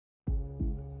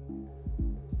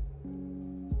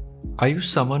Are you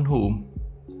someone who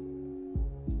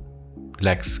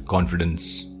lacks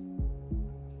confidence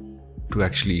to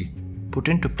actually put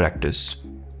into practice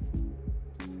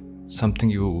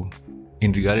something you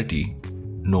in reality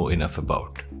know enough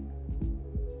about?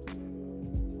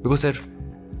 Because there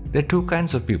are two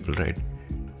kinds of people, right?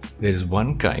 There is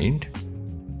one kind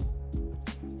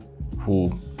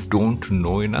who don't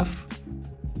know enough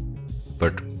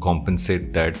but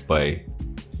compensate that by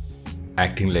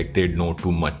acting like they know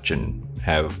too much and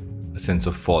have a sense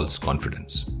of false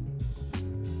confidence.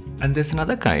 And there's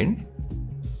another kind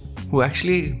who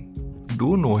actually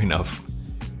do know enough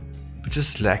but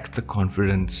just lack the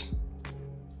confidence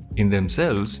in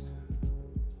themselves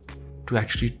to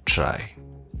actually try.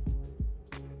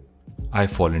 I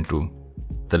fall into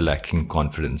the lacking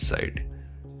confidence side.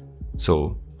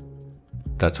 So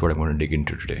that's what I'm going to dig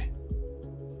into today.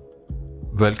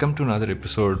 Welcome to another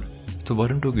episode of the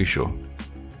Varun Duggi Show,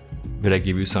 where I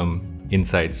give you some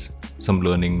insights, some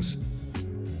learnings,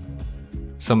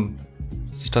 some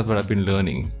stuff that I've been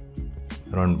learning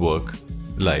around work,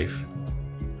 life,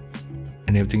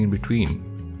 and everything in between.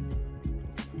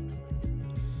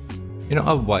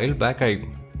 A while back I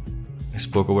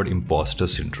spoke about imposter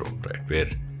syndrome, right? Where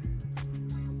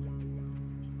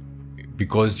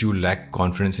because you lack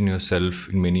confidence in yourself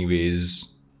in many ways,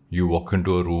 you walk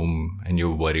into a room and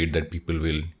you're worried that people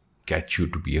will catch you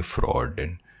to be a fraud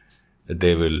and that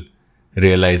they will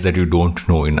realize that you don't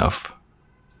know enough.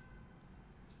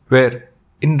 Where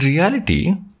in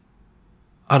reality,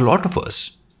 a lot of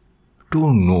us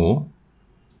do know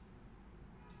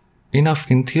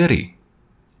enough in theory,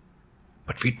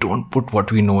 but we don't put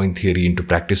what we know in theory into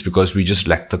practice because we just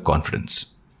lack the confidence.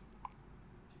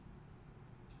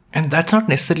 And that's not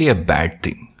necessarily a bad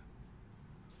thing.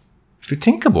 If you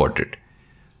think about it,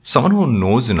 someone who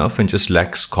knows enough and just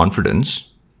lacks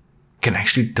confidence can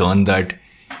actually turn that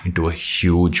into a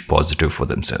huge positive for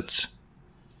themselves.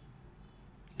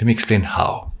 Let me explain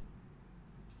how.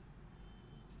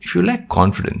 If you lack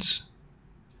confidence,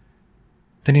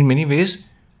 then in many ways,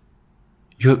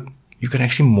 you can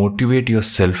actually motivate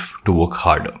yourself to work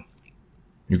harder.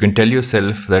 You can tell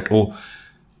yourself that,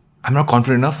 I'm not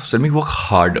confident enough, so let me work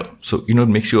harder. So, it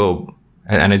makes you,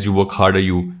 and as you work harder,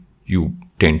 you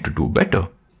tend to do better.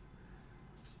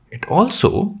 It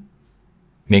also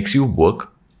makes you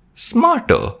work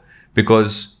smarter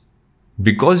because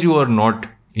you are not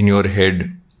in your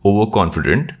head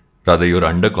overconfident, rather you're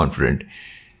underconfident.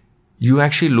 You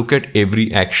actually look at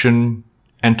every action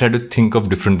and try to think of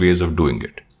different ways of doing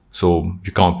it. So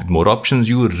you come up with more options,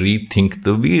 you rethink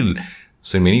the wheel.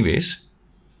 So in many ways,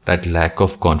 that lack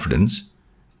of confidence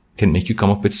can make you come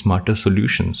up with smarter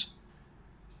solutions.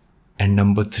 And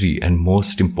number 3, and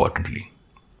most importantly,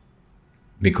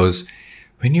 because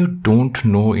when you don't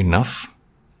know enough,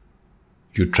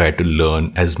 you try to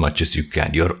learn as much as you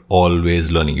can. You're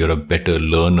always learning. You're a better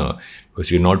learner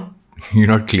because you're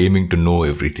not claiming to know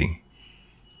everything.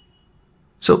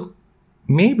 So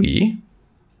maybe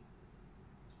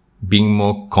being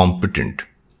more competent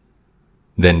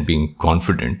than being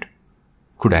confident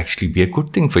could actually be a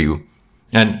good thing for you.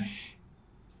 And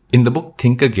in the book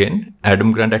Think Again,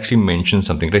 Adam Grant actually mentions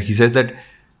something, right? He says that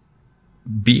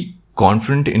be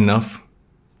confident enough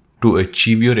to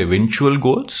achieve your eventual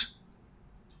goals,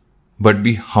 but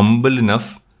be humble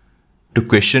enough to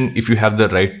question if you have the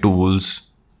right tools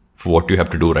for what you have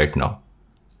to do right now.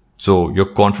 So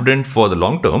you're confident for the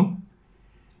long term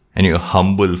and you're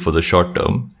humble for the short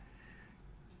term.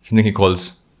 Something he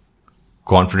calls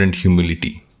confident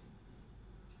humility.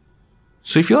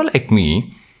 So if you're like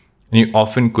me, and you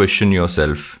often question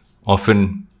yourself,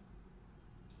 often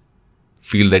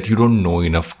feel that you don't know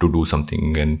enough to do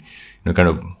something and kind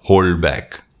of hold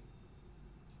back,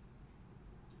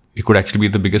 it could actually be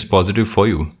the biggest positive for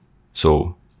you.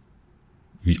 So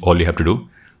all you have to do,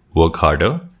 work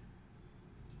harder,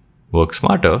 work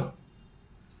smarter,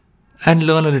 and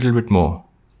learn a little bit more.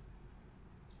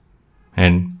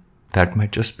 And that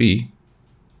might just be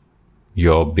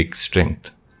your big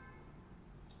strength.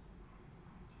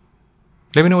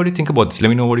 Let me know what you think about this. Let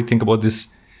me know what you think about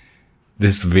this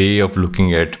way of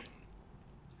looking at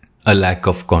a lack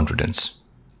of confidence.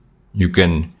 You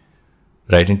can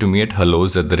write into me at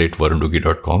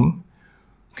hellos@varunduggi.com.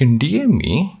 You can DM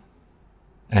me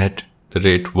at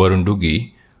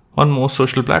 @varunduggi on most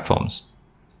social platforms.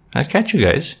 I'll catch you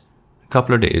guys in a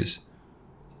couple of days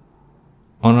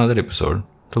on another episode,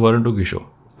 The Varun Duggi Show.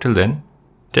 Till then,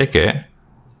 take care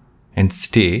and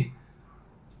stay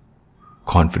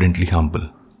confidently humble.